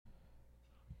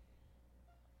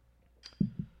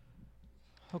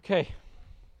Okay.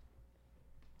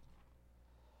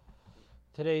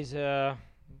 Today's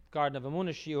Garden of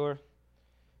Emunah shiur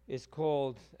is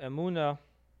called Emunah,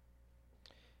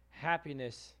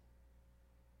 Happiness,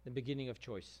 the Beginning of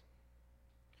Choice.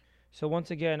 So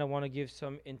once again, I want to give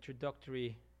some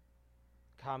introductory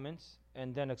comments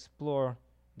and then explore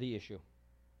the issue.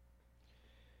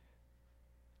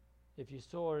 If you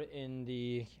saw in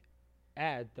the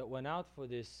ad that went out for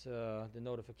this, the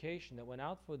notification that went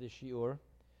out for this shiur,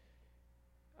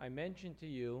 I mentioned to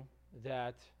you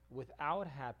that without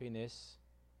happiness,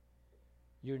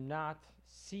 you're not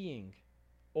seeing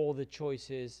all the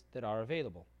choices that are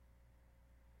available.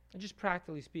 And just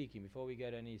practically speaking, before we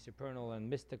get any supernal and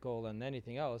mystical and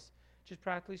anything else, just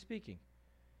practically speaking,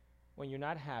 when you're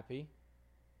not happy,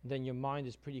 then your mind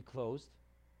is pretty closed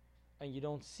and you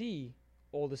don't see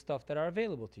all the stuff that are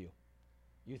available to you.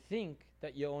 You think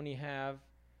that you only have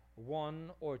one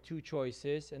or two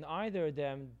choices, and either of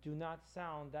them do not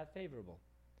sound that favorable.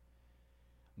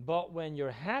 But when you're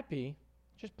happy,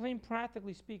 just plain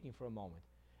practically speaking for a moment,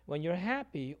 when you're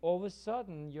happy, all of a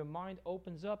sudden your mind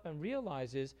opens up and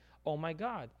realizes, oh my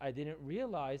God, I didn't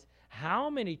realize how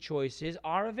many choices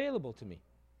are available to me.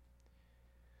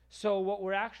 So what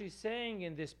we're actually saying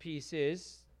in this piece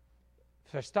is,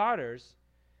 for starters,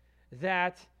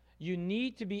 that you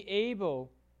need to be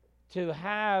able to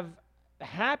have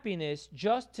happiness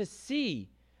just to see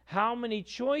how many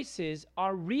choices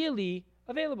are really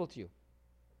available to you.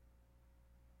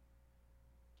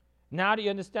 Now that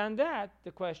you understand that, the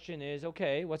question is,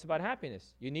 okay, what's about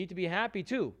happiness? You need to be happy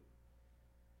too.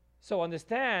 So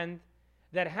understand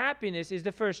that happiness is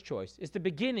the first choice. It's the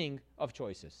beginning of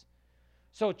choices.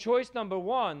 So choice number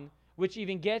one, which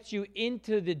even gets you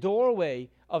into the doorway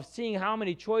of seeing how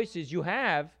many choices you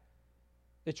have,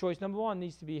 the choice number one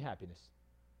needs to be happiness.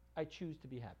 I choose to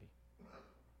be happy.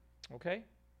 Okay?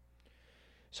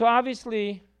 So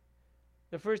obviously,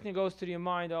 the first thing goes to your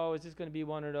mind, oh, is this going to be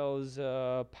one of those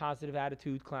positive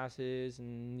attitude classes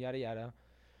and yada yada.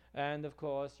 And of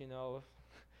course,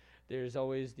 there's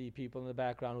always the people in the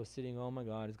background who are sitting, oh my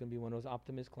God, it's going to be one of those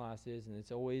optimist classes, and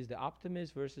it's always the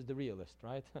optimist versus the realist,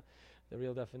 right? The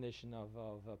real definition of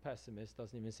a pessimist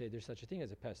doesn't even say there's such a thing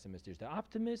as a pessimist. There's the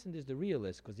optimist and there's the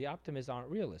realist, because the optimists aren't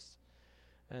realists.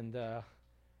 And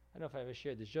I don't know if I ever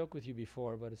shared this joke with you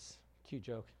before, but it's a cute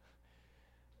joke.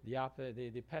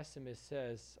 The pessimist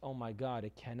says, oh my God,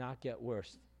 it cannot get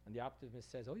worse. And the optimist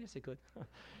says, oh yes, it could.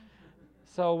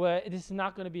 So this is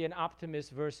not going to be an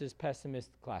optimist versus pessimist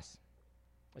class.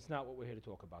 It's not what we're here to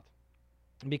talk about.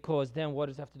 Because then what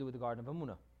does it have to do with the Garden of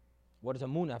Emunah? What does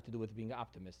Emunah have to do with being an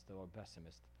optimist or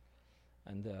pessimist?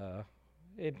 And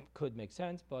it could make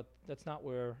sense, but that's not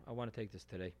where I want to take this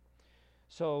today.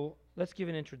 So let's give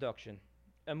an introduction.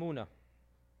 Emunah.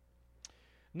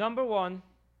 Number one,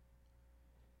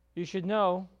 you should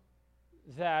know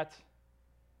that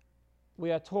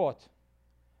we are taught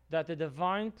that the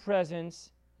divine presence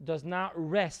does not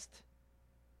rest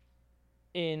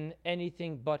in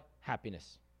anything but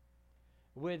happiness.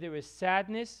 Where there is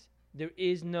sadness, there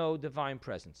is no divine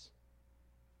presence.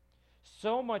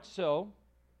 So much so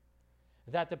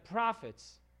that the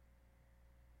prophets,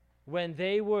 when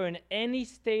they were in any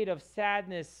state of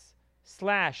sadness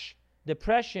 /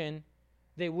 depression,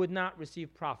 they would not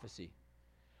receive prophecy.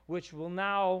 Which will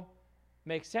now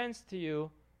make sense to you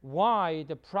why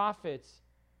the prophets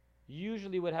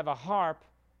usually would have a harp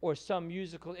or some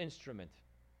musical instrument.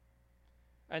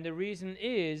 And the reason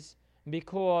is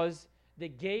because the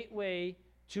gateway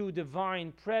to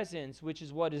divine presence, which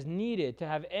is what is needed to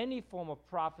have any form of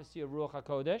prophecy of Ruach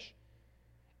HaKodesh,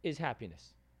 is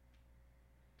happiness.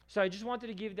 So I just wanted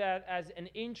to give that as an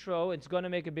intro. It's going to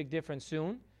make a big difference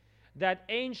soon. That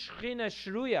Ein Shechina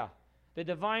Shruya, the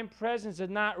divine presence, does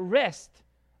not rest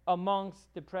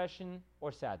amongst depression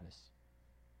or sadness.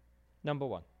 Number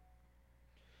one.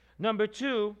 Number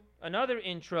two, another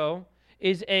intro,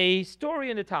 is a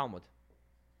story in the Talmud.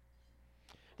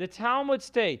 The Talmud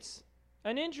states,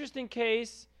 an interesting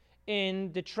case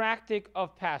in the tractate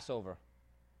of Passover.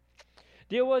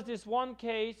 There was this one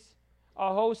case,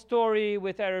 a whole story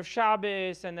with Erev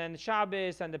Shabbos, and then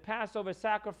Shabbos, and the Passover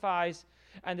sacrifice,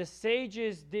 and the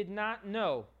sages did not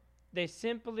know. They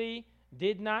simply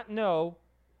did not know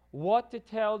what to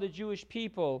tell the Jewish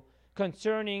people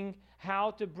concerning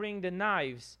how to bring the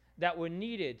knives that were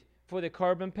needed for the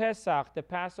Korban Pesach, the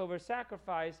Passover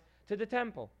sacrifice, to the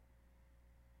temple.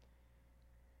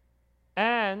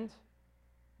 And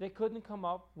they couldn't come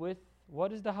up with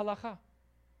what is the halacha.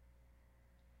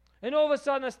 And all of a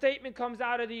sudden a statement comes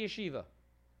out of the yeshiva.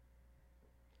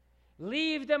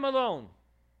 Leave them alone.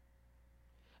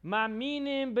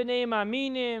 Maminim b'nei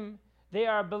maminim, they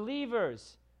are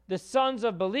believers the sons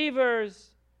of believers,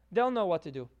 they'll know what to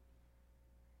do.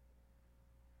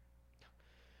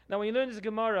 Now, when you learn this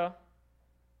Gemara,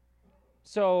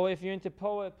 so if you're into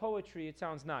poetry, it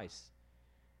sounds nice.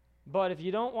 But if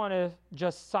you don't want to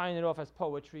just sign it off as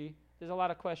poetry, there's a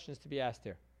lot of questions to be asked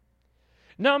here.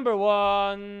 Number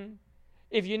one,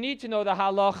 if you need to know the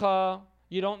halacha,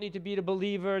 you don't need to be the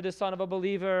believer, the son of a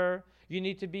believer. You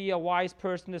need to be a wise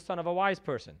person, the son of a wise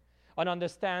person. An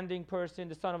understanding person,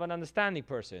 the son of an understanding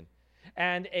person.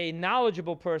 And a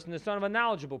knowledgeable person, the son of a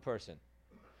knowledgeable person.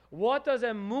 What does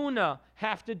emunah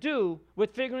have to do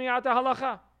with figuring out the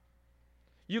halacha?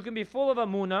 You can be full of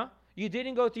emunah. You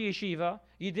didn't go to yeshiva.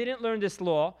 You didn't learn this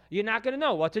law. You're not going to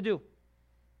know what to do.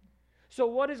 So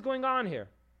what is going on here?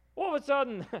 All of a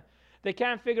sudden, they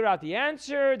can't figure out the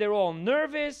answer. They're all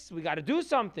nervous. We got to do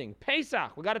something.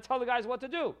 Pesach. We got to tell the guys what to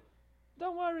do.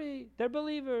 Don't worry. They're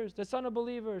believers. The son of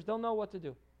believers. They'll know what to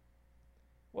do.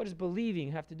 What does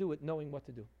believing have to do with knowing what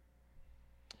to do?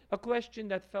 A question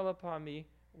that fell upon me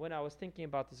when I was thinking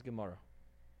about this Gemara.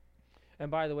 And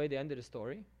by the way, the end of the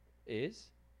story is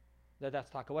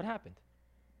that's what happened.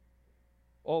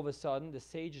 All of a sudden, the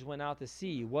sages went out to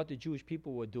see what the Jewish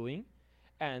people were doing,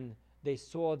 and they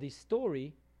saw the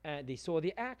story, and they saw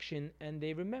the action, and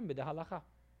they remembered the halakha.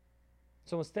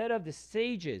 So instead of the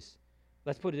sages,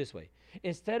 let's put it this way,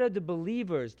 instead of the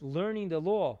believers learning the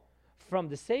law from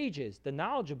the sages, the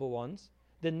knowledgeable ones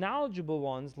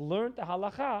learned the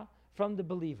halakha from the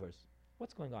believers.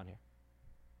 What's going on here?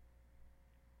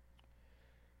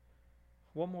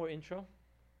 One more intro.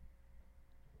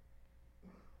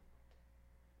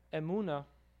 Emunah.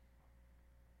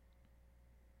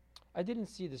 I didn't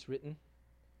see this written,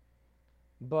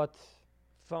 but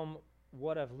from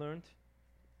what I've learned,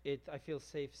 I feel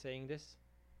safe saying this.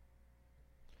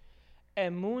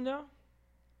 Emunah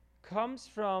comes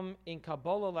from, in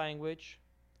Kabbalah language,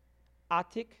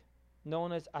 Atik,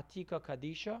 known as Atika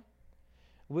Kadisha,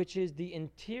 which is the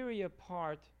interior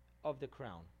part of the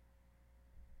crown.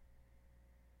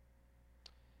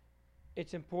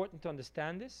 It's important to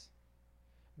understand this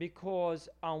because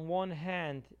on one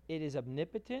hand it is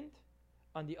omnipotent,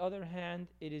 on the other hand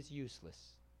it is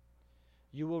useless.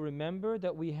 You will remember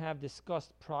that we have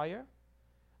discussed prior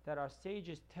that our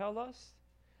sages tell us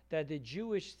that the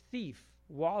Jewish thief,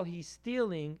 while he's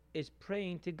stealing, is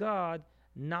praying to God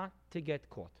not to get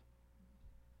caught.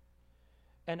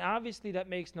 And obviously that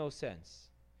makes no sense.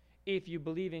 If you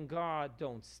believe in God,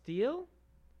 don't steal.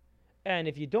 And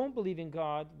if you don't believe in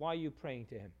God, why are you praying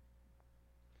to him?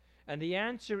 And the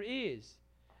answer is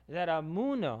that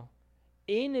Amunah,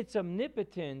 in its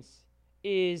omnipotence,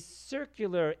 is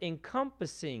circular,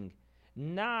 encompassing,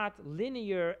 not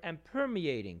linear and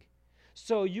permeating.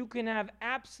 So you can have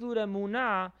absolute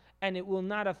Amunah and it will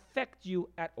not affect you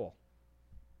at all.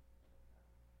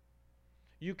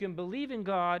 You can believe in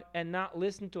God and not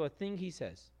listen to a thing he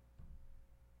says.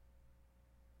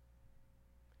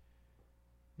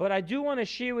 But I do want to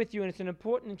share with you, and it's an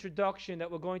important introduction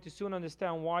that we're going to soon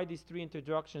understand why these three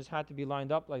introductions had to be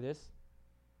lined up like this.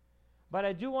 But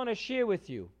I do want to share with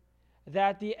you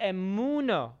that the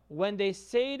emunah, when they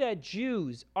say that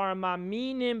Jews are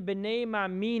maminim b'nei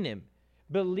maminim,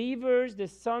 believers, the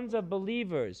sons of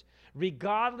believers,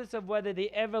 regardless of whether they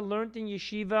ever learned in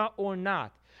yeshiva or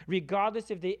not,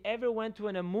 regardless if they ever went to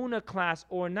an emunah class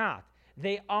or not,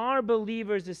 they are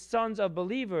believers, the sons of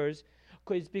believers,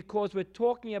 because we're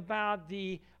talking about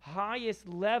the highest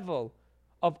level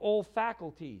of all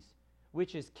faculties,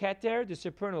 which is Keter, the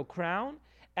supernal crown.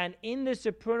 And in the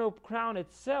supernal crown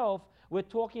itself, we're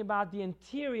talking about the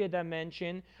interior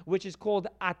dimension, which is called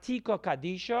Atika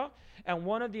Kadisha. And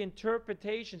one of the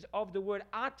interpretations of the word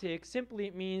Atik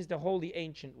simply means the holy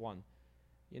ancient one.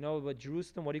 You know what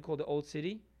Jerusalem, what do you call the old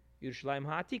city? Yerushalayim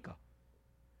HaAtika.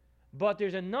 But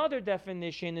there's another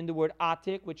definition in the word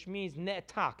Atik, which means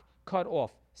ne'tak, cut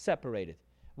off, separated.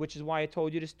 Which is why I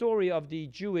told you the story of the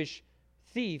Jewish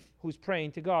thief who's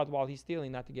praying to God while he's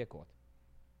stealing not to get caught.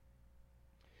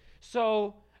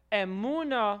 So,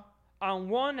 Emunah, on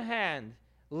one hand,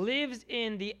 lives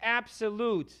in the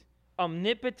absolute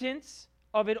omnipotence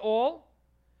of it all,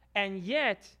 and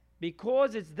yet,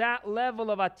 because it's that level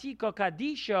of Atika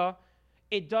Kadisha,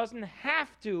 it doesn't have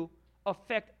to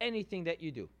affect anything that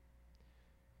you do.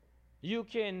 You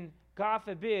can, God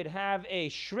forbid, have a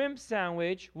shrimp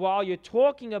sandwich while you're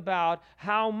talking about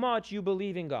how much you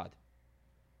believe in God.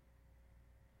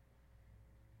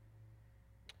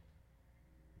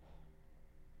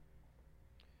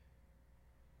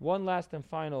 One last and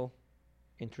final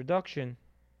introduction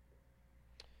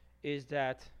is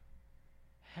that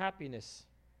happiness.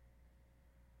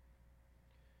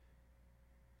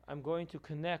 I'm going to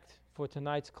connect for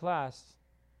tonight's class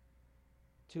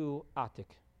to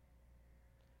Atik.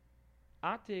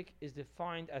 Atik is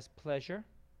defined as pleasure.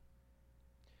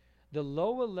 The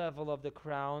lower level of the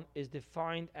crown is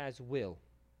defined as will.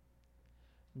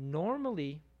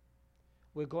 Normally,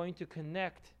 we're going to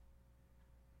connect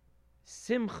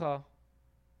simcha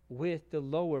with the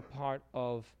lower part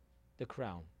of the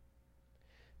crown.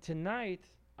 Tonight,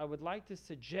 I would like to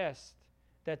suggest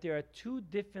that there are two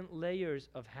different layers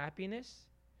of happiness.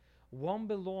 One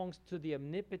belongs to the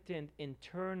omnipotent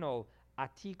internal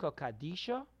Atika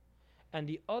Kadisha, and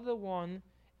the other one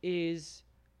is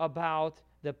about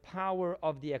the power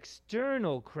of the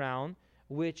external crown,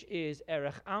 which is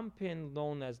Erech Ampin,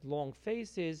 known as long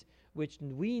faces, which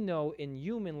we know in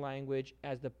human language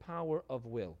as the power of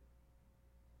will.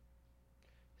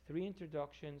 3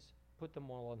 introductions, put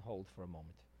them all on hold for a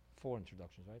moment. 4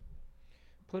 introductions, right?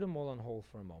 Put them all on hold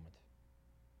for a moment.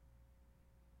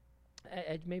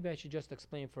 Maybe I should just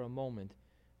explain for a moment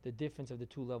the difference of the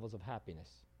two levels of happiness.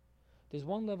 There's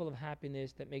one level of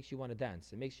happiness that makes you want to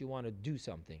dance. It makes you want to do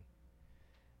something.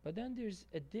 But then there's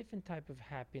a different type of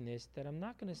happiness that I'm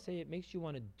not going to say it makes you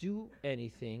want to do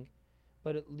anything,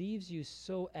 but it leaves you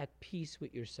so at peace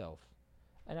with yourself.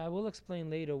 And I will explain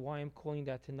later why I'm calling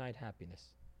that tonight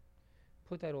happiness.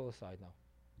 Put that all aside now.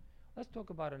 Let's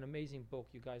talk about an amazing book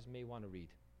you guys may want to read.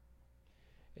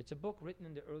 It's a book written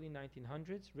in the early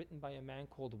 1900s, written by a man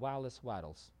called Wallace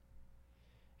Wattles.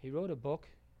 He wrote a book.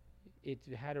 It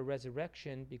had a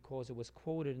resurrection because it was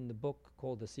quoted in the book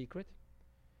called The Secret.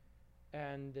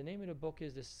 And the name of the book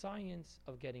is The Science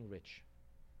of Getting Rich.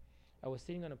 I was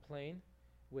sitting on a plane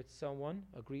with someone,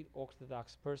 a Greek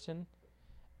Orthodox person,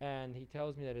 and he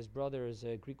tells me that his brother is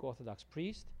a Greek Orthodox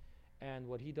priest, and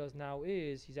what he does now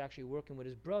is he's actually working with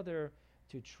his brother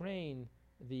to train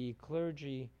the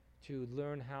clergy to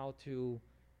learn how to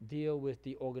deal with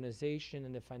the organization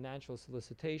and the financial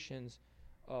solicitations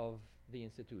of the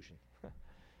institution.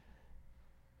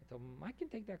 So I can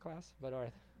take that class, but all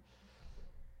right.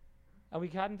 And we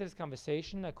got into this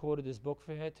conversation. I quoted this book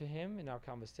to him in our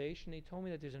conversation. He told me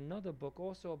that there's another book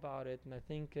also about it, and I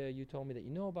think you told me that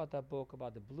you know about that book,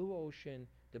 about the blue ocean,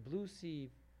 the blue sea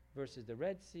versus the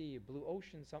Red Sea, blue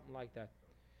ocean, something like that.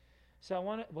 So I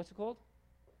want to, what's it called?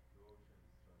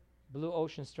 Blue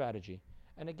Ocean Strategy.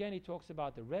 And again, he talks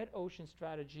about the red ocean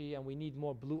strategy, and we need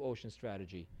more blue ocean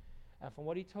strategy. And from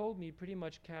what he told me, pretty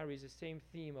much carries the same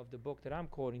theme of the book that I'm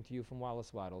quoting to you from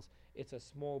Wallace Wattles. It's a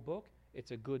small book.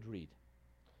 It's a good read.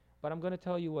 But I'm going to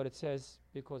tell you what it says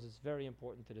because it's very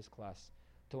important to this class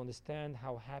to understand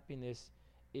how happiness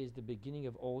is the beginning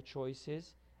of all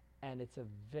choices, and it's a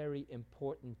very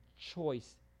important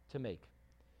choice to make.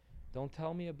 Don't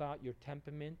tell me about your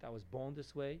temperament. I was born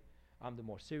this way. I'm the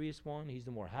more serious one. He's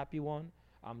the more happy one.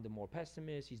 I'm the more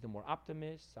pessimist. He's the more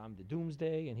optimist. I'm the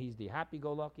doomsday, and he's the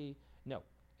happy-go-lucky. No,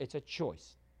 it's a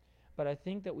choice. But I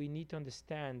think that we need to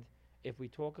understand, if we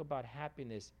talk about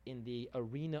happiness in the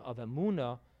arena of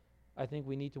Emunah, I think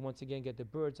we need to once again get the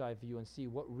bird's eye view and see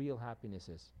what real happiness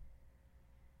is.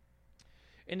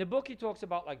 In the book, he talks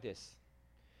about like this.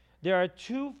 There are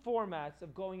 2 formats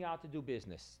of going out to do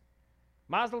business.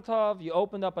 Mazel tov, you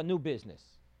opened up a new business.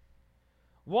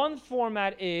 One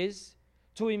format is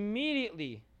to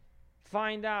immediately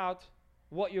find out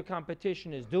what your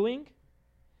competition is doing,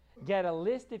 get a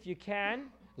list if you can,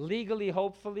 legally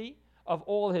hopefully, of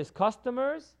all his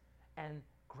customers, and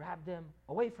grab them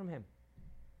away from him.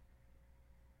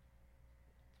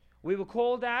 We will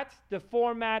call that the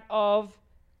format of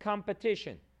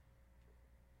competition.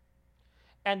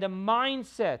 And the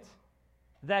mindset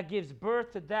that gives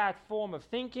birth to that form of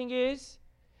thinking is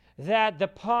that the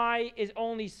pie is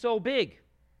only so big.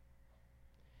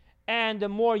 And the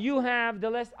more you have, the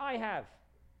less I have.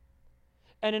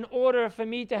 And in order for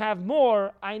me to have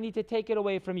more, I need to take it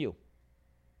away from you.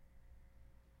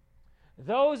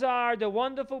 Those are the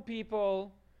wonderful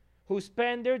people who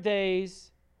spend their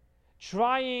days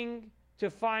trying to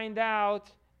find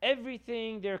out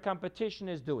everything their competition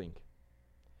is doing.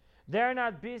 They're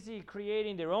not busy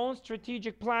creating their own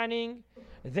strategic planning.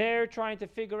 They're trying to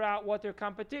figure out what their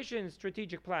competition's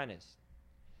strategic plan is.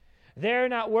 They're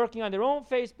not working on their own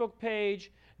Facebook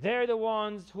page. They're the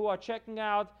ones who are checking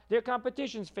out their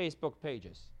competition's Facebook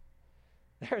pages.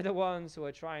 They're the ones who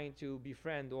are trying to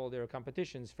befriend all their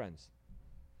competition's friends.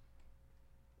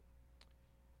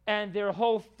 And their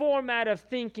whole format of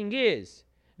thinking is,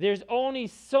 there's only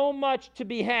so much to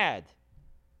be had.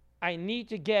 I need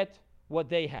to get what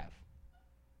they have.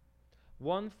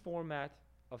 One format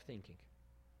of thinking.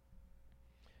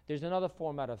 There's another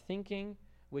format of thinking,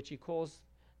 which he calls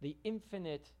the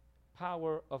infinite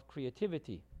power of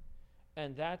creativity.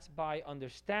 And that's by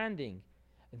understanding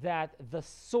that the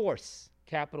source,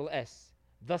 capital S,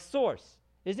 the source,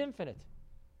 is infinite.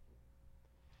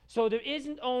 So there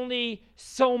isn't only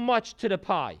so much to the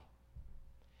pie.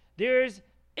 There's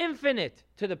infinite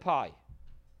to the pie.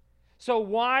 So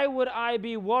why would I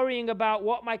be worrying about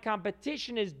what my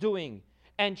competition is doing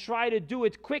and try to do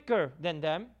it quicker than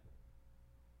them?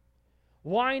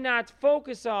 Why not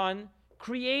focus on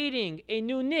creating a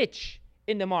new niche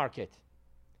in the market?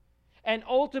 And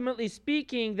ultimately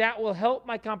speaking, that will help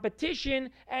my competition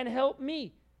and help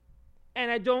me. And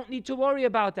I don't need to worry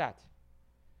about that.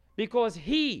 Because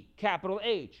he, capital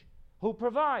H, who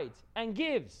provides and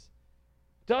gives,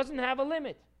 doesn't have a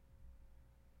limit.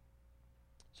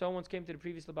 Someone once came to the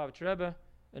previous Lubavitcher Rebbe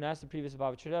and asked the previous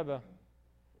Lubavitcher Rebbe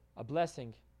a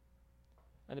blessing.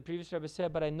 And the previous Rebbe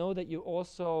said, but I know that you're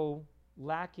also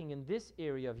lacking in this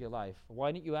area of your life.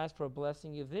 Why didn't you ask for a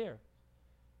blessing if there?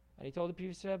 And he told the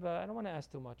previous Rebbe, I don't want to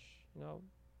ask too much.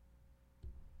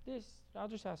 I'll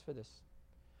just ask for this.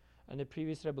 And the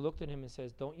previous Rebbe looked at him and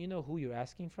says, don't you know who you're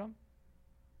asking from?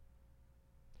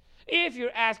 If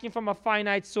you're asking from a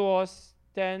finite source,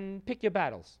 then pick your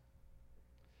battles.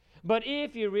 But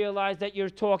if you realize that you're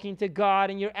talking to God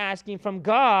and you're asking from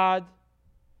God,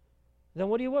 then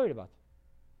what are you worried about?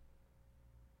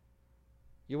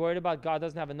 You're worried about God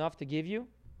doesn't have enough to give you?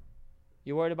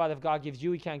 You're worried about if God gives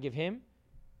you, he can't give him?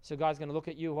 So God's going to look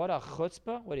at you, what a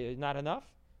chutzpah? What, not enough?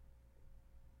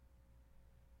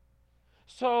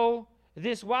 So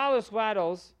this Wallace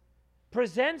Waddles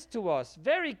presents to us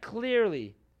very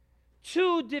clearly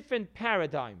two different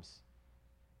paradigms.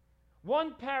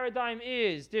 One paradigm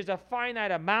is there's a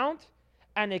finite amount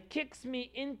and it kicks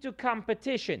me into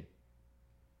competition.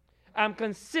 I'm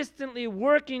consistently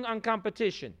working on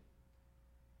competition.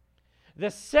 The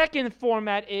second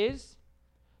format is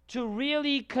to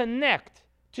really connect,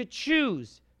 to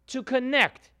choose, to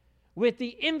connect with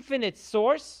the infinite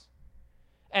source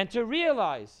and to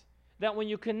realize that when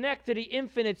you connect to the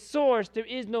infinite source, there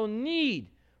is no need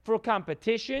for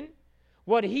competition.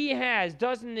 What he has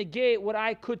doesn't negate what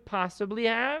I could possibly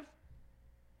have.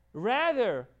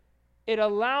 Rather, it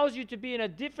allows you to be in a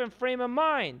different frame of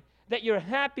mind, that you're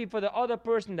happy for the other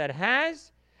person that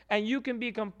has, and you can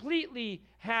be completely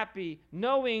happy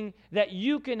knowing that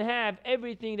you can have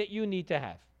everything that you need to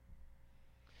have.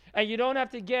 And you don't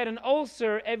have to get an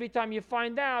ulcer every time you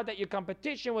find out that your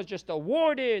competition was just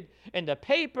awarded in the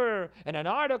paper and an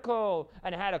article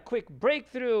and had a quick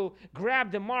breakthrough,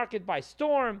 grabbed the market by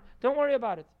storm. Don't worry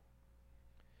about it.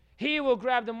 He will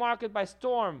grab the market by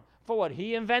storm for what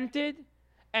he invented,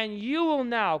 and you will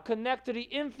now connect to the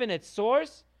infinite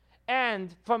source,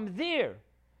 and from there,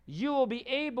 you will be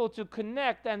able to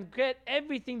connect and get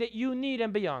everything that you need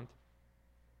and beyond.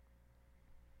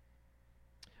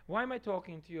 Why am I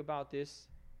talking to you about this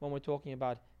when we're talking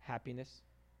about happiness?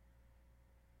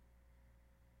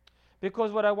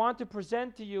 Because what I want to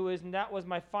present to you is, and that was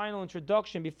my final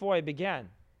introduction before I began.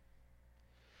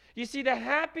 You see, the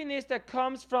happiness that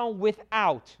comes from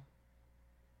without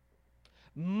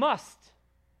must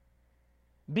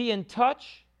be in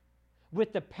touch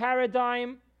with the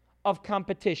paradigm of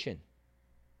competition.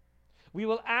 We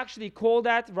will actually call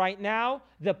that right now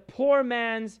the poor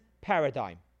man's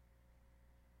paradigm.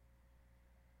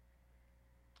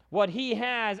 What he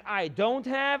has, I don't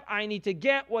have. I need to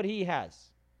get what he has.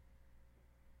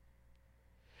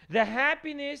 The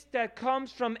happiness that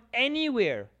comes from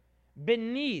anywhere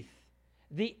beneath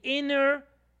the inner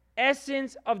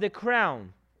essence of the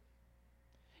crown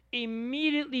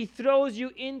immediately throws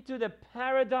you into the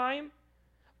paradigm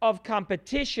of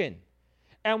competition.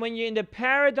 And when you're in the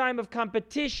paradigm of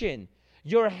competition,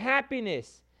 your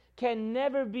happiness can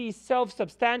never be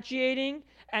self-substantiating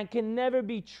and can never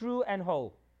be true and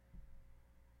whole.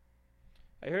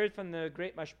 I heard from the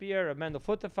great mashpia of Mendel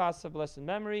Futterfass of blessed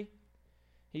memory.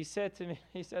 He said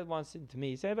once to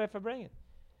me, he said, if I bring it.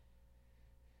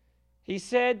 He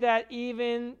said that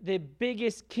even the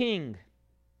biggest king,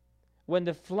 when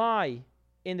the fly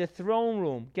in the throne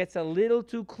room gets a little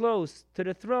too close to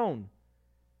the throne,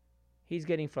 he's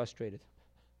getting frustrated.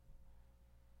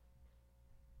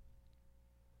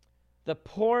 The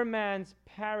poor man's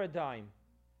paradigm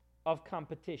of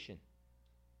competition.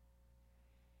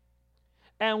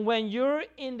 And when you're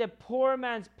in the poor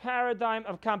man's paradigm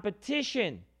of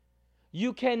competition,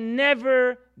 you can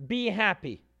never be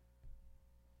happy.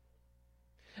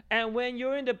 And when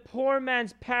you're in the poor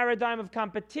man's paradigm of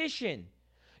competition,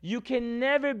 you can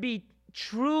never be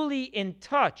truly in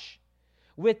touch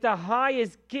with the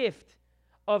highest gift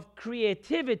of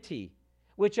creativity,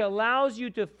 which allows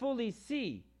you to fully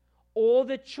see all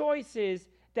the choices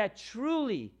that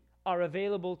truly are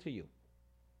available to you.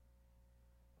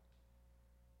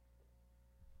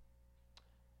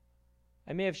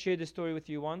 I may have shared this story with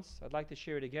you once. I'd like to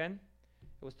share it again.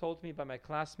 It was told to me by my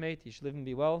classmate. He should live and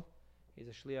be well. He's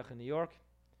a shliach in New York.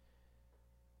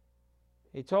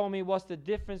 He told me, what's the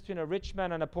difference between a rich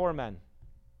man and a poor man?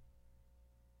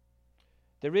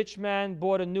 The rich man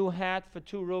bought a new hat for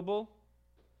 2 ruble,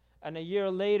 and a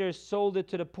year later sold it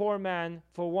to the poor man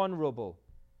for 1 ruble.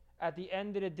 At the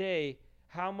end of the day,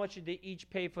 how much did they each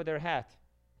pay for their hat?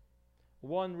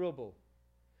 1 ruble.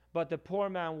 But the poor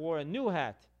man wore a new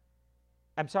hat.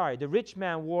 The rich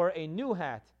man wore a new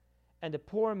hat, and the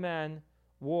poor man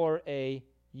wore a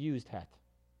used hat.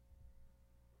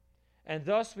 And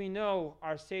thus we know,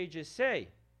 our sages say,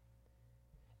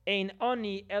 Ein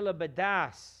ani ela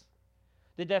badas.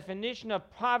 The definition of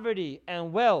poverty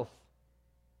and wealth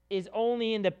is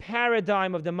only in the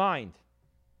paradigm of the mind.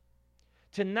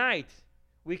 Tonight,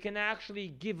 we can actually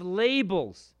give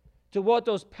labels to what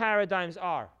those paradigms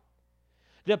are.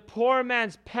 The poor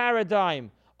man's paradigm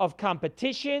of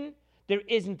competition, there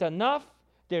isn't enough,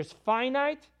 there's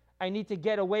finite, I need to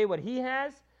get away what he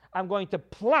has, I'm going to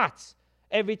plot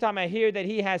every time I hear that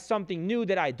he has something new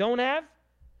that I don't have.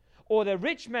 Or the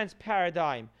rich man's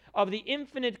paradigm of the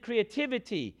infinite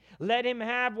creativity, let him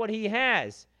have what he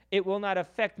has, it will not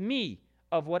affect me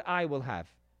of what I will have.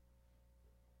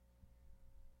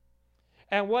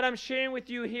 And what I'm sharing with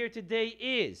you here today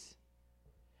is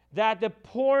that the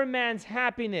poor man's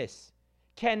happiness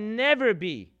can never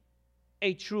be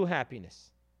a true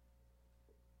happiness.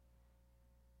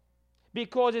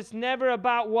 Because it's never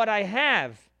about what I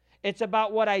have, it's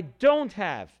about what I don't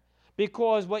have.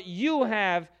 Because what you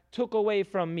have took away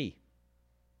from me.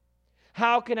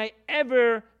 How can I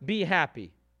ever be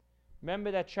happy?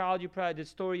 Remember that child the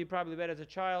story you probably read as a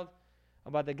child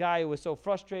about the guy who was so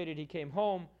frustrated he came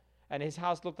home and his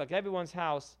house looked like everyone's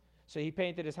house, so he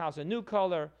painted his house a new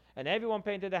color, and everyone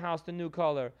painted the house the new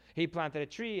color. He planted a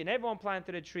tree, and everyone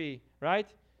planted a tree, right?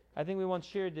 I think we once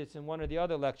shared this in one of the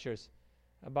other lectures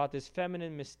about this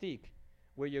feminine mystique,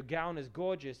 where your gown is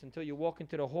gorgeous until you walk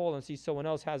into the hall and see someone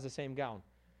else has the same gown.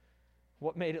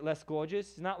 What made it less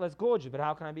gorgeous? It's not less gorgeous, but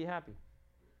how can I be happy?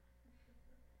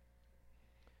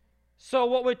 So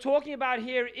what we're talking about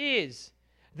here is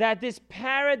that this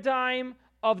paradigm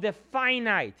of the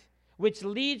finite, which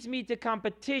leads me to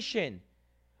competition,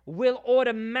 will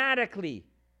automatically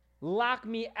lock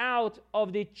me out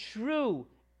of the true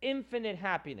infinite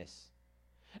happiness.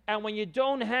 And when you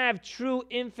don't have true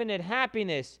infinite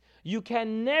happiness, you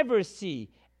can never see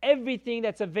everything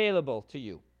that's available to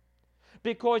you.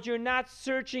 Because you're not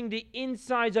searching the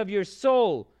insides of your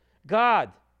soul.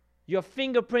 God, your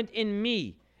fingerprint in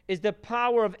me is the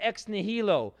power of ex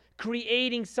nihilo,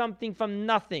 creating something from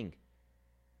nothing.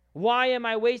 Why am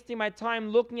I wasting my time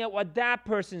looking at what that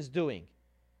person's doing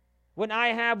when I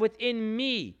have within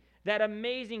me that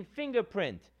amazing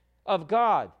fingerprint of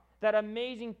God, that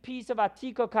amazing piece of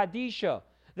Atiko Kadisha,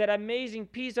 that amazing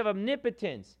piece of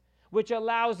omnipotence, which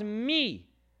allows me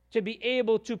to be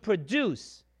able to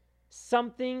produce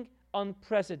something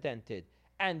unprecedented.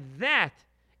 And that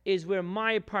is where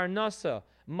my parnasa,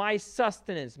 my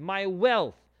sustenance, my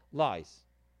wealth lies.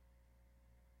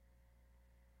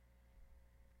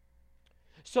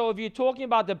 So if you're talking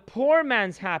about the poor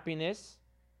man's happiness,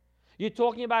 you're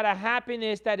talking about a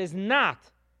happiness that is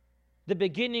not the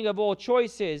beginning of all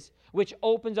choices, which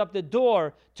opens up the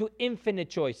door to infinite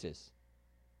choices.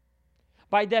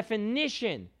 By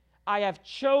definition, I have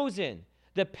chosen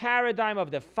the paradigm of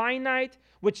the finite,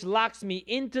 which locks me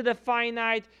into the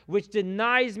finite, which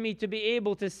denies me to be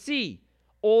able to see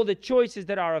all the choices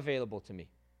that are available to me.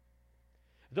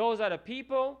 Those are the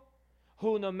people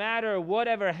who, no matter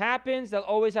whatever happens, they'll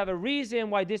always have a reason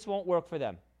why this won't work for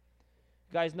them.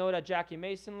 You guys know that Jackie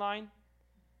Mason line?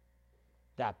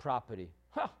 That property.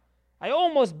 I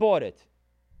almost bought it.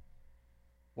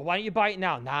 Well, why don't you buy it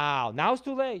now? Now it's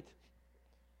too late.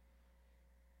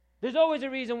 There's always a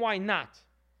reason why not.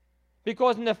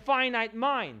 Because in the finite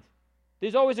mind,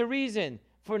 there's always a reason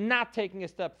for not taking a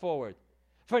step forward,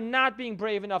 for not being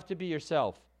brave enough to be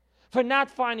yourself, for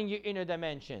not finding your inner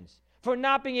dimensions, for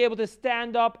not being able to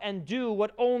stand up and do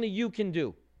what only you can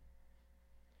do.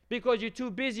 Because you're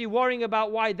too busy worrying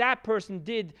about why that person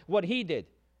did what he did,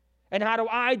 and how do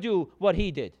I do what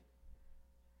he did.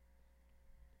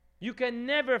 You can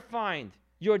never find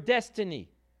your destiny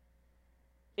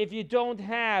if you don't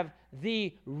have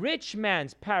the rich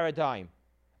man's paradigm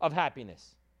of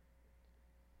happiness.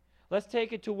 Let's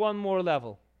take it to one more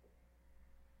level.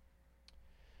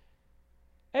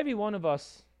 Every one of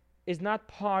us is not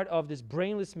part of this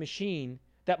brainless machine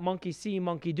that monkey see,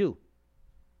 monkey do.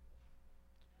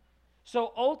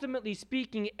 So ultimately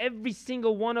speaking, every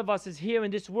single one of us is here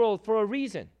in this world for a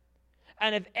reason.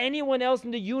 And if anyone else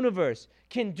in the universe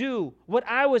can do what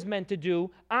I was meant to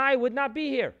do, I would not be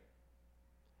here.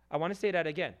 I want to say that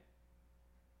again.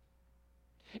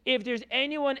 If there's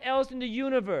anyone else in the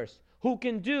universe who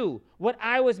can do what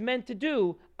I was meant to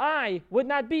do, I would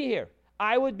not be here.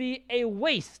 I would be a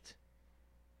waste.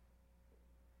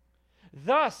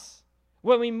 Thus,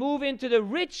 when we move into the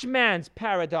rich man's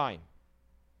paradigm,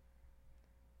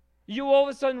 you all of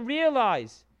a sudden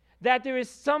realize that there is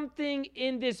something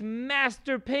in this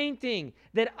master painting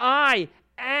that I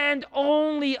and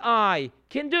only I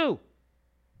can do.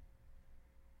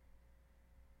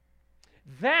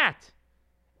 That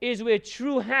is where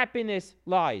true happiness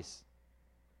lies.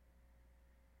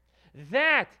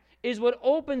 That is what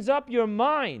opens up your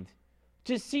mind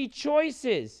to see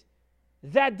choices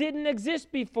that didn't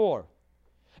exist before.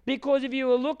 Because if you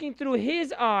were looking through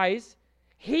his eyes,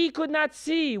 he could not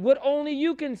see what only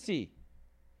you can see.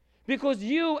 Because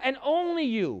you and only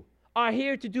you are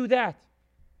here to do that.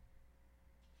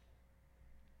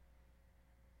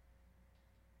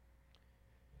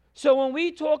 So when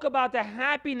we talk about the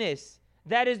happiness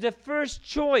that is the first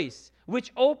choice,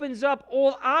 which opens up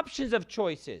all options of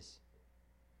choices,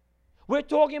 we're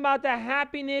talking about the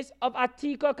happiness of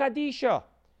Atika Kadisha.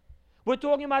 We're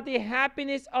talking about the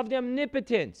happiness of the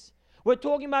omnipotence. We're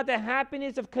talking about the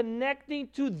happiness of connecting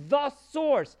to the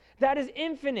source that is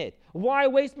infinite. Why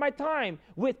waste my time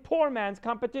with poor man's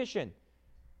competition?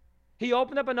 He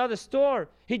opened up another store.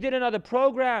 He did another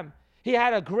program. He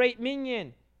had a great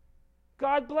minyan.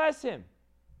 God bless him.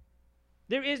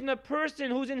 There isn't a person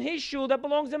who's in his shul that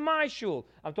belongs in my shul.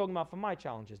 I'm talking about for my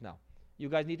challenges now. You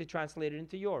guys need to translate it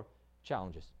into your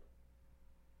challenges.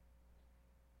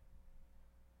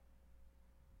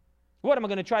 What, am I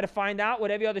going to try to find out what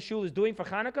every other shul is doing for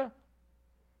Hanukkah?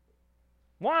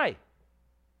 Why?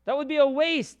 That would be a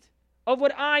waste of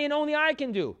what I and only I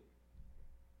can do.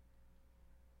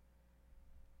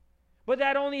 But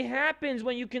that only happens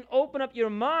when you can open up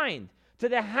your mind to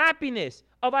the happiness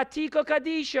of Atika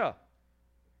Kadisha.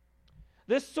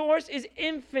 The source is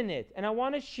infinite. And I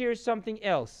want to share something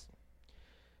else.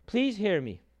 Please hear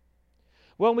me.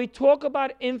 When we talk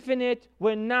about infinite,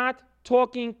 we're not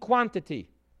talking quantity.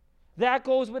 That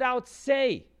goes without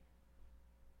say.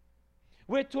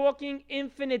 We're talking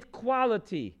infinite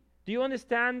quality. Do you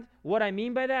understand what I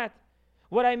mean by that?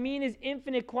 What I mean is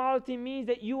infinite quality means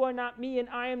that you are not me and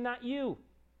I am not you.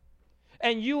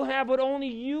 And you have what only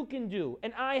you can do,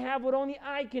 and I have what only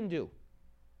I can do.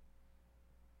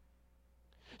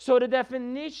 So the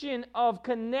definition of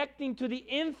connecting to the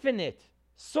infinite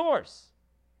source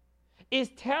is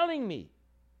telling me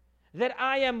that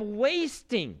I am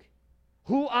wasting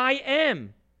who I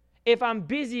am if I'm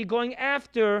busy going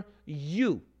after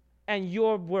you and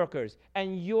your workers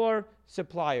and your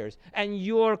suppliers and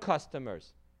your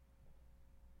customers.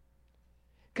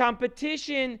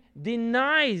 Competition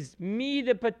denies me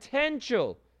the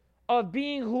potential of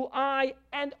being who I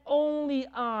and only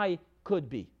I could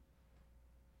be.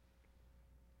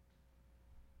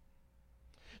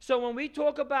 So when we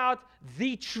talk about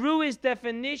the truest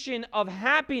definition of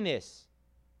happiness,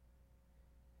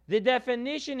 the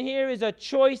definition here is a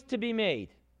choice to be made.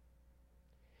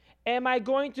 Am I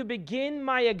going to begin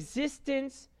my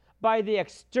existence by the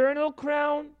external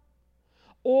crown,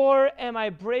 or am I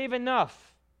brave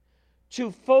enough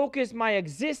to focus my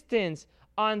existence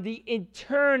on the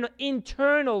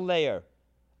internal layer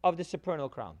of the supernal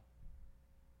crown?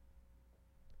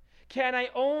 Can I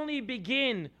only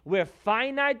begin where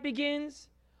finite begins,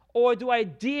 or do I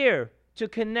dare to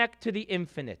connect to the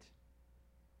infinite?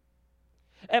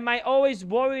 Am I always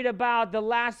worried about the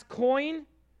last coin,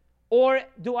 or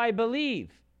do I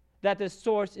believe that the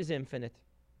source is infinite?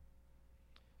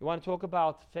 You want to talk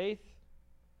about faith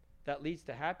that leads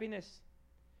to happiness?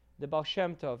 The Baal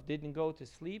Shem Tov didn't go to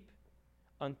sleep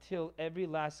until every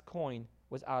last coin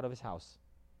was out of his house.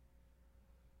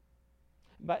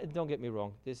 But don't get me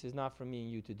wrong, this is not for me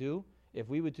and you to do. If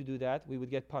we were to do that, we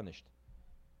would get punished.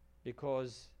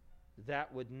 Because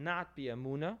that would not be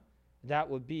emunah. That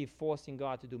would be forcing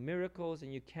God to do miracles,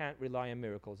 and you can't rely on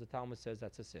miracles. The Talmud says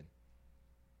that's a sin.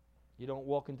 You don't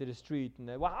walk into the street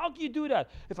and, well, how can you do that?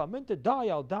 If I'm meant to die,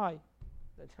 I'll die.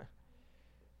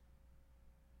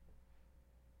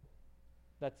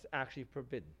 That's actually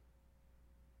forbidden.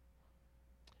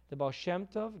 The Baal Shem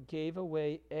Tov gave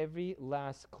away every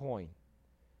last coin.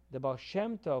 The Baal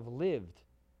Shem Tov lived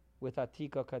with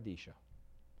Atika Kadisha.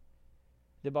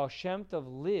 The Baal Shem Tov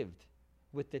lived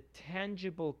with the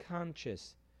tangible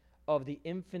conscious of the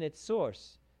infinite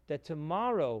source that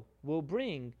tomorrow will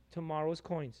bring tomorrow's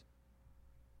coins.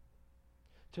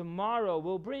 Tomorrow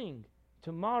will bring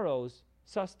tomorrow's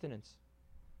sustenance.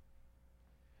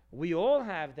 We all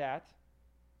have that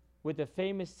with the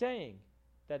famous saying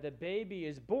that the baby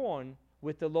is born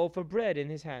with the loaf of bread in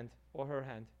his hand or her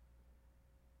hand.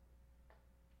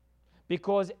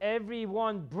 Because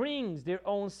everyone brings their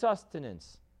own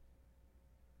sustenance.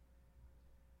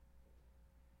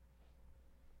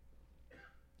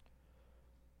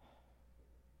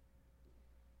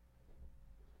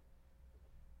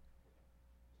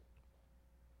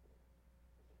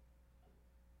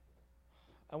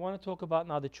 I want to talk about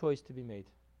now the choice to be made.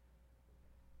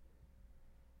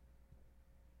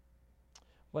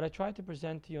 What I tried to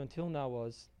present to you until now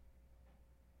was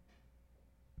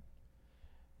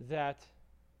that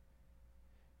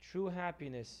true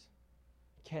happiness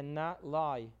cannot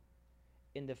lie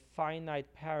in the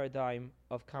finite paradigm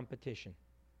of competition.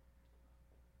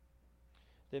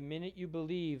 The minute you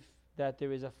believe that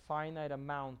there is a finite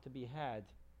amount to be had,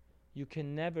 you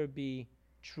can never be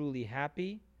truly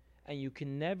happy, and you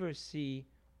can never see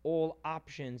all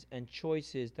options and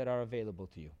choices that are available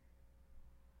to you.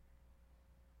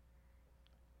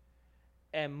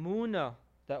 Emunah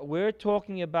that we're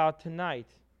talking about tonight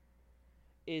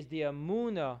is the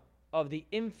emunah of the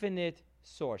infinite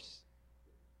source.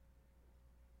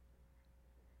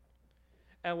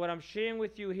 And what I'm sharing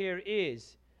with you here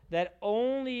is that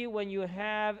only when you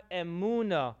have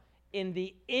emunah in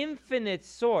the infinite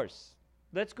source,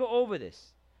 let's go over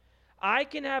this. I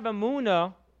can have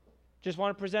emunah, just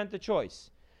want to present the choice.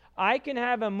 I can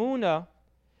have emunah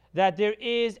that there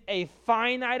is a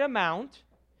finite amount,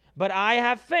 but I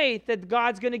have faith that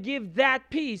God's going to give that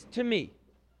piece to me.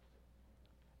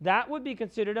 That would be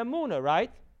considered emunah,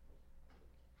 right?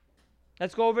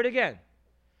 Let's go over it again.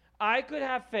 I could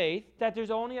have faith that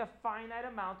there's only a finite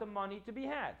amount of money to be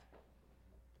had.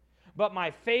 But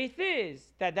my faith is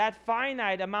that that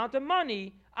finite amount of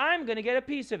money, I'm going to get a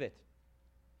piece of it.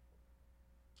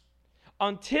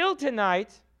 Until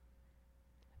tonight,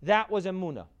 that was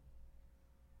emunah.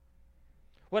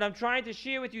 What I'm trying to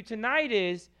share with you tonight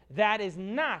is that is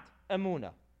not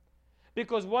emunah.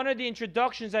 Because one of the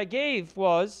introductions I gave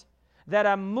was that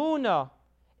emunah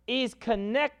is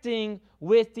connecting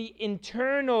with the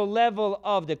internal level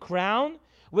of the crown,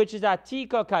 which is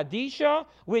Atika Kadisha,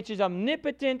 which is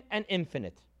omnipotent and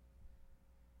infinite.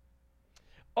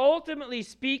 Ultimately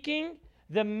speaking,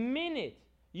 the minute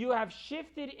you have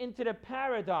shifted into the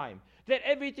paradigm that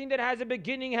everything that has a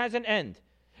beginning has an end,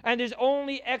 and there's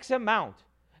only X amount,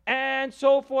 and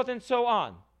so forth and so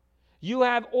on, you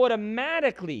have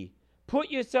automatically put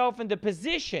yourself in the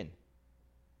position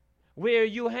where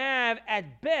you have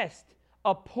at best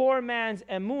a poor man's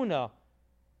emunah,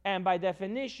 and by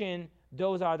definition,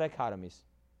 those are dichotomies.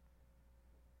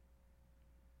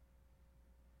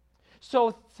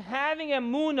 So having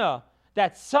emunah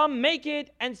that some make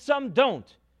it and some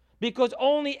don't, because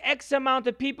only X amount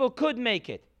of people could make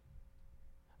it.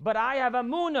 But I have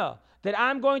emunah that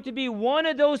I'm going to be one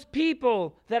of those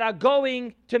people that are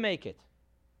going to make it.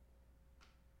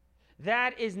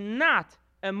 That is not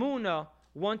emunah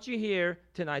once you hear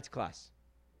tonight's class.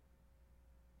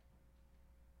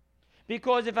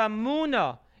 Because if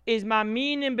emunah is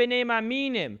maminim b'nei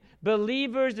maminim,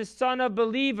 believers, the son of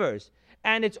believers,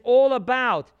 and it's all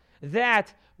about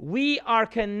that we are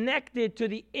connected to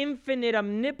the infinite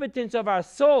omnipotence of our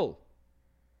soul.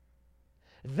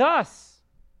 Thus,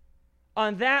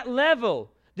 on that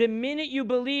level, the minute you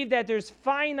believe that there's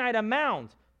finite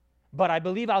amount, but I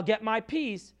believe I'll get my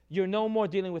piece, you're no more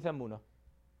dealing with emunah.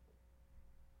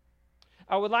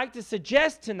 I would like to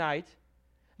suggest tonight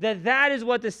that that is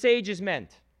what the sages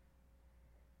meant.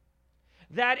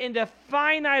 That in the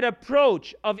finite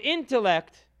approach of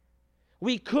intellect,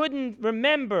 we couldn't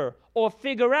remember or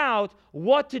figure out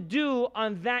what to do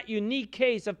on that unique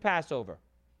case of Passover.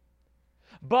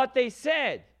 But they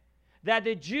said that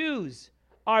the Jews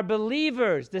are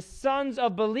believers, the sons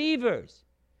of believers.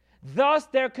 Thus,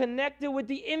 they're connected with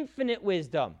the infinite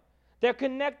wisdom. They're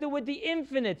connected with the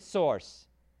infinite source.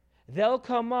 They'll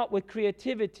come up with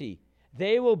creativity.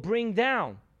 They will bring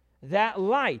down that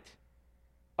light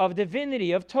of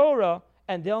divinity, of Torah,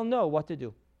 and they'll know what to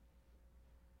do.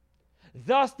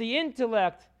 Thus, the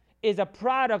intellect is a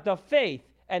product of faith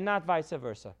and not vice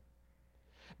versa.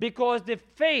 Because the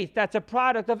faith that's a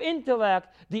product of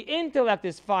intellect, the intellect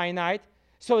is finite,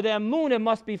 so the emunah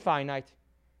must be finite.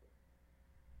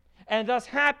 And thus,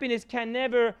 happiness can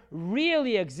never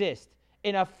really exist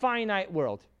in a finite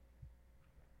world.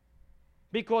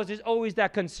 Because there's always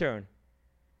that concern.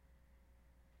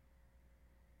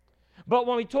 But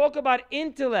when we talk about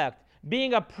intellect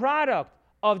being a product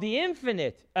of the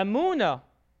infinite, emunah,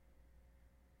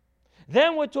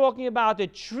 then we're talking about the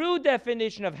true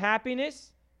definition of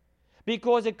happiness,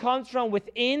 because it comes from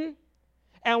within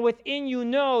and within you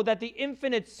know that the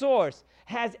infinite source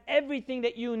has everything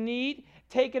that you need,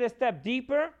 take it a step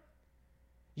deeper.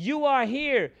 You are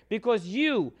here because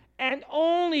you, and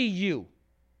only you,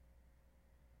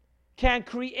 can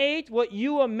create what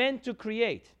you are meant to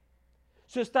create.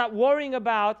 So stop worrying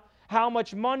about how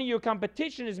much money your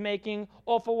competition is making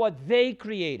or for what they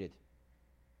created.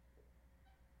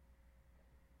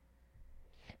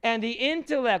 And the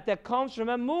intellect that comes from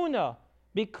Emunah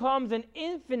becomes an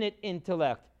infinite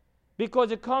intellect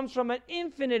because it comes from an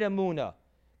infinite Emunah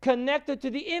connected to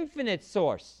the infinite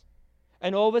source.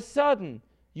 And all of a sudden,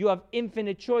 you have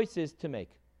infinite choices to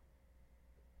make.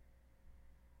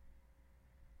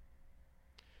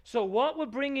 So what we're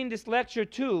bringing this lecture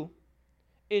to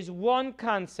is one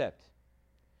concept.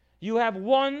 You have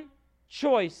one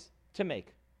choice to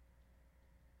make.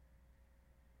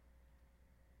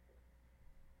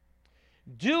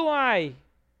 Do I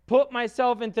put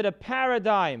myself into the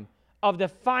paradigm of the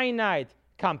finite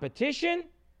competition?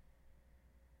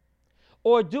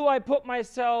 Or do I put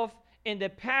myself in the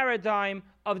paradigm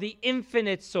of the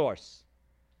infinite source?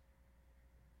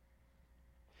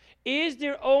 Is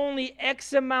there only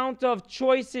X amount of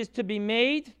choices to be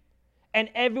made and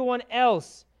everyone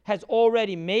else has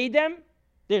already made them?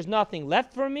 There's nothing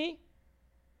left for me?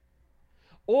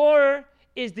 Or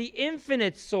is the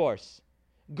infinite source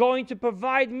going to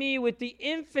provide me with the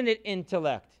infinite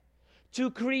intellect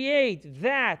to create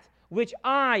that which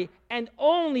I and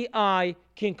only I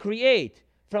can create,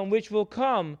 from which will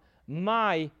come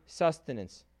my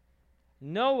sustenance?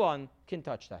 No one can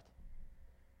touch that.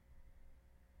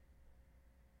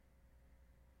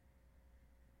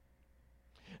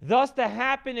 Thus, the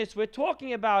happiness we're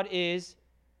talking about is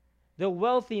the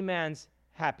wealthy man's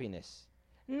happiness.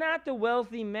 Not the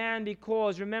wealthy man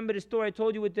because, remember the story I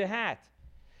told you with the hat,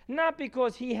 not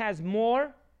because he has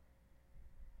more.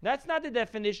 That's not the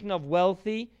definition of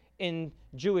wealthy in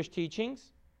Jewish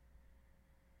teachings.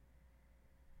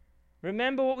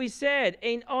 Remember what we said,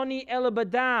 Ein oni ela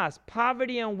badas,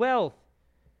 poverty and wealth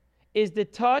is the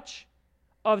touch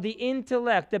of the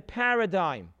intellect, the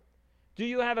paradigm. Do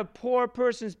you have a poor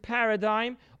person's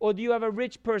paradigm or do you have a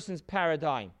rich person's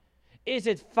paradigm? Is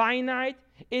it finite?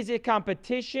 Is it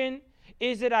competition?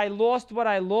 Is it I lost what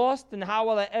I lost and how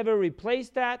will I ever replace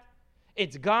that?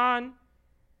 It's gone.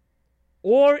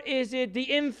 Or is it the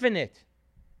infinite?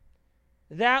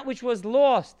 That which was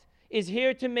lost is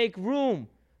here to make room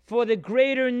for the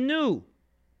greater new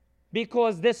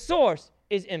because the source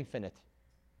is infinite.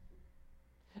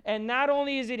 And not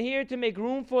only is it here to make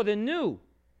room for the new,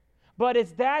 but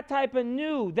it's that type of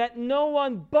new that no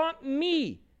one but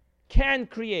me can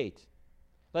create.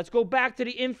 Let's go back to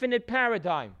the infinite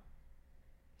paradigm.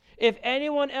 If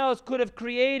anyone else could have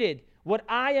created what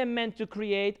I am meant to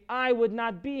create, I would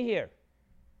not be here.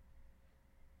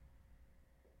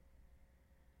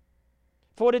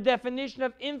 For the definition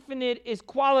of infinite is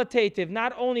qualitative,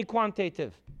 not only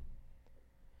quantitative.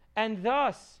 And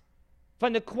thus,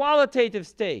 from the qualitative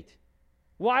state,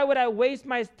 why would I waste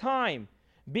my time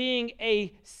being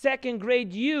a second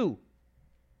grade you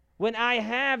when I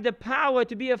have the power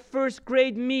to be a first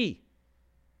grade me?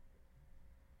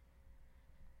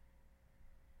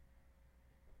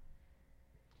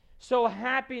 So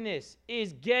happiness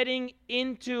is getting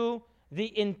into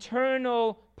the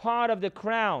internal part of the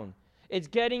crown. It's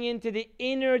getting into the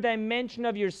inner dimension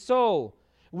of your soul,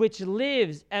 which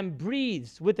lives and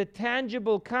breathes with the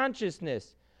tangible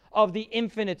consciousness of the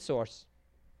infinite source.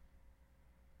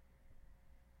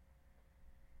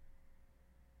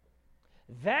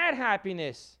 That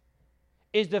happiness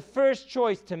is the first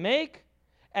choice to make,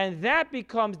 and that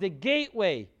becomes the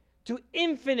gateway to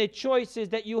infinite choices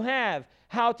that you have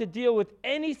how to deal with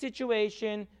any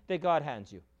situation that God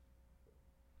hands you.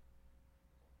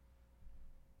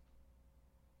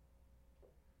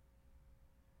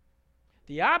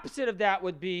 The opposite of that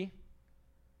would be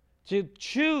to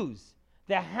choose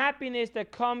the happiness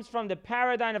that comes from the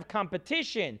paradigm of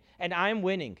competition, and I'm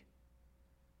winning.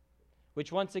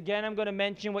 Which once again, I'm going to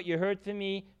mention what you heard from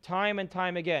me time and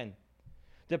time again.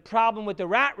 The problem with the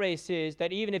rat race is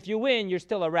that even if you win, you're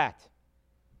still a rat.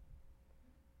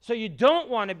 So you don't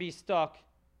want to be stuck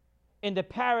in the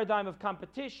paradigm of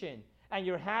competition, and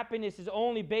your happiness is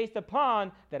only based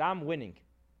upon that I'm winning.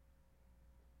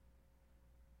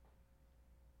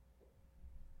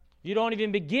 You don't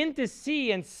even begin to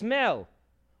see and smell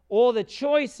all the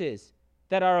choices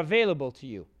that are available to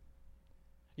you.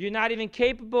 You're not even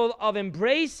capable of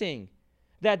embracing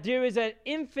that there is an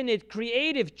infinite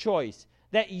creative choice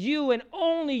that you and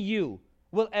only you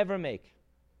will ever make.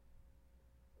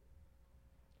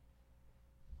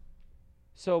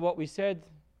 So what we said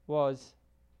was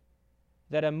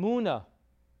that Emunah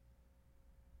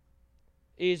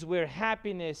is where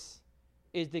happiness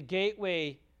is the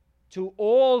gateway to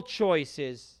all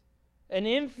choices, an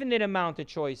infinite amount of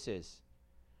choices.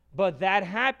 But that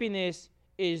happiness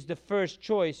is the first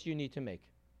choice you need to make.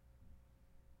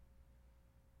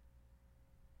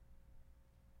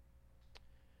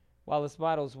 Wallace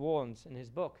Wattles warns in his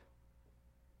book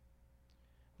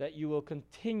that you will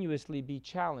continuously be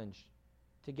challenged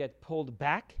to get pulled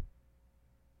back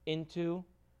into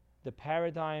the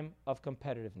paradigm of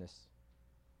competitiveness.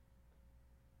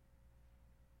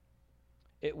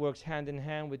 It works hand in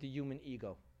hand with the human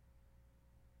ego.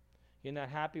 You're not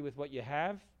happy with what you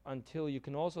have until you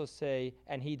can also say,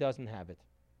 and he doesn't have it.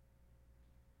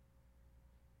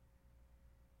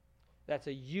 That's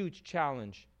a huge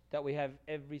challenge that we have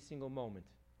every single moment.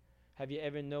 Have you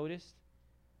ever noticed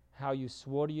how you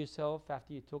swore to yourself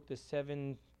after you took the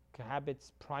 7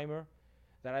 habits primer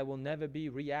that I will never be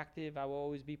reactive, I will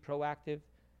always be proactive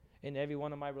in every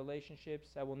one of my relationships.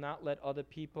 I will not let other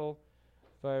people,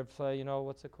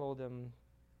 what's it called?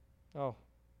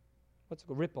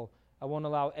 Ripple. I won't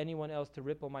allow anyone else to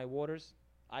ripple my waters.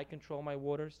 I control my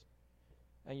waters.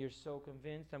 And you're so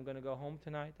convinced I'm going to go home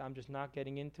tonight. I'm just not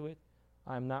getting into it.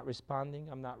 I'm not responding.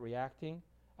 I'm not reacting.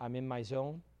 I'm in my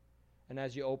zone. And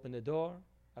as you open the door,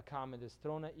 a comment is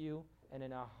thrown at you, and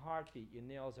in a heartbeat, your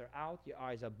nails are out, your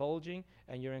eyes are bulging,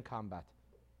 and you're in combat.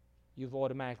 You've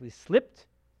automatically slipped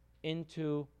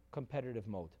into competitive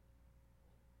mode.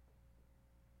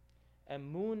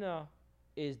 Emunah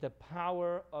is the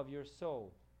power of your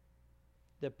soul,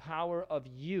 the power of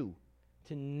you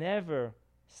to never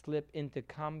slip into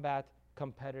combat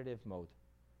competitive mode.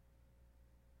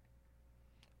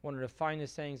 One of the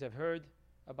finest sayings I've heard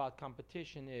about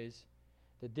competition is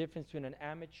the difference between an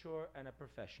amateur and a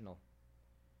professional.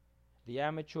 The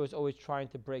amateur is always trying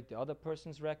to break the other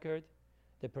person's record.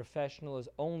 The professional is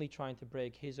only trying to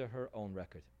break his or her own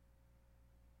record.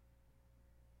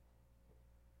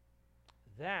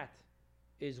 That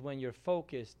is when you're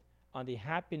focused on the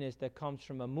happiness that comes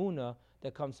from Emunah,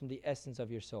 that comes from the essence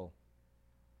of your soul.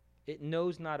 It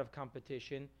knows not of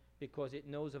competition because it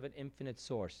knows of an infinite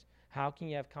source. How can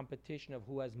you have competition of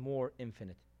who has more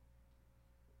infinite?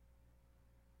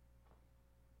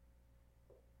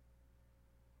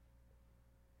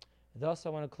 Thus, I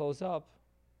want to close up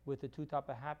with the 2 types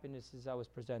of happinesses I was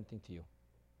presenting to you.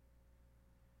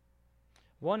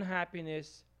 One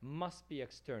happiness must be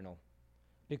external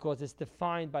because it's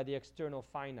defined by the external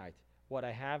finite, what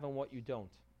I have and what you don't.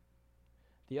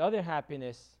 The other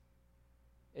happiness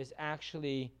is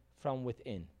actually from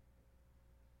within.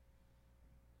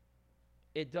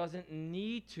 It doesn't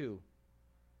need to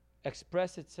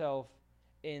express itself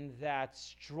in that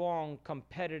strong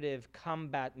competitive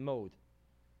combat mode.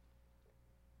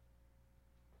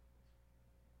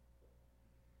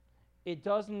 It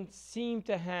doesn't seem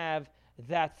to have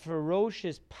that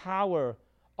ferocious power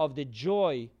of the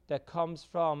joy that comes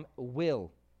from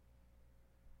will.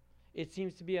 It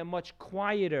seems to be a much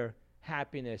quieter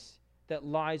happiness that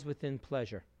lies within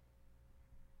pleasure.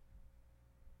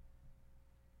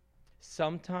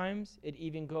 Sometimes it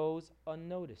even goes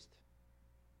unnoticed,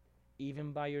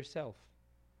 even by yourself.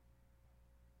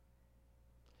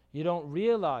 You don't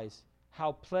realize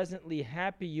how pleasantly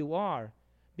happy you are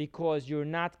because you're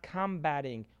not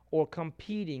combating or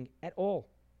competing at all.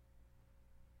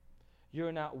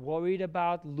 You're not worried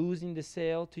about losing the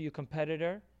sale to your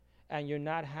competitor, and you're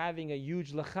not having a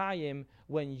huge l'chaim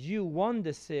when you won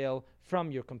the sale from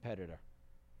your competitor,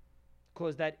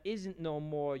 because that isn't no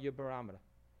more your barometer.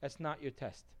 That's not your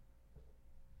test.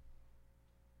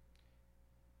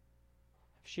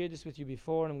 I've shared this with you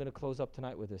before, and I'm going to close up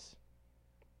tonight with this.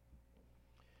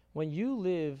 When you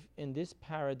live in this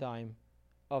paradigm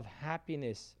of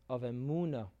happiness, of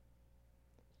emunah,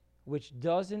 which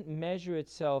doesn't measure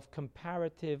itself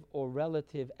comparative or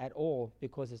relative at all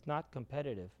because it's not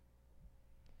competitive,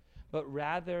 but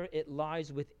rather it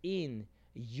lies within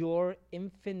your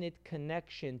infinite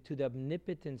connection to the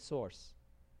omnipotent source,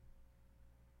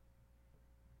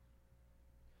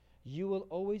 you will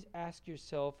always ask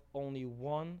yourself only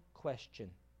one question.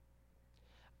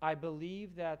 I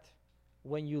believe that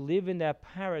when you live in that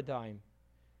paradigm,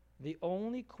 the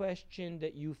only question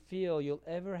that you feel you'll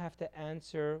ever have to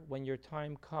answer when your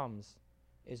time comes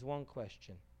is one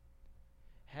question.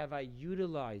 Have I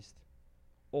utilized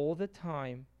all the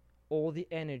time, all the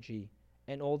energy,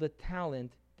 and all the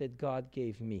talent that God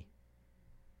gave me?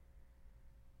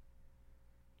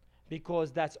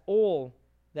 Because that's all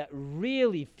that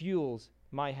really fuels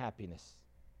my happiness.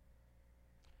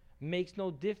 Makes no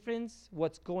difference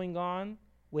what's going on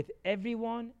with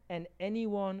everyone and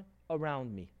anyone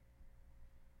around me.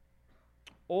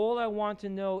 All I want to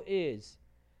know is,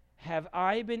 have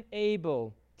I been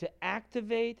able to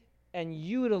activate and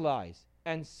utilize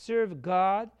and serve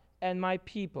God and my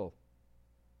people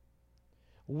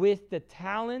with the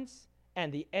talents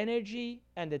and the energy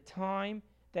and the time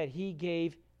that He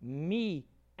gave me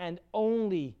and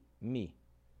only me?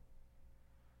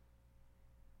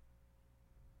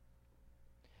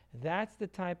 That's the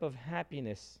type of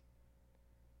happiness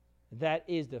that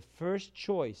is the first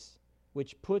choice,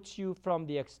 which puts you from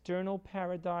the external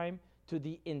paradigm to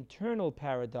the internal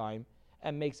paradigm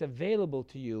and makes available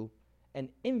to you an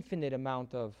infinite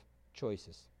amount of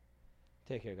choices.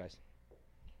 Take care, guys.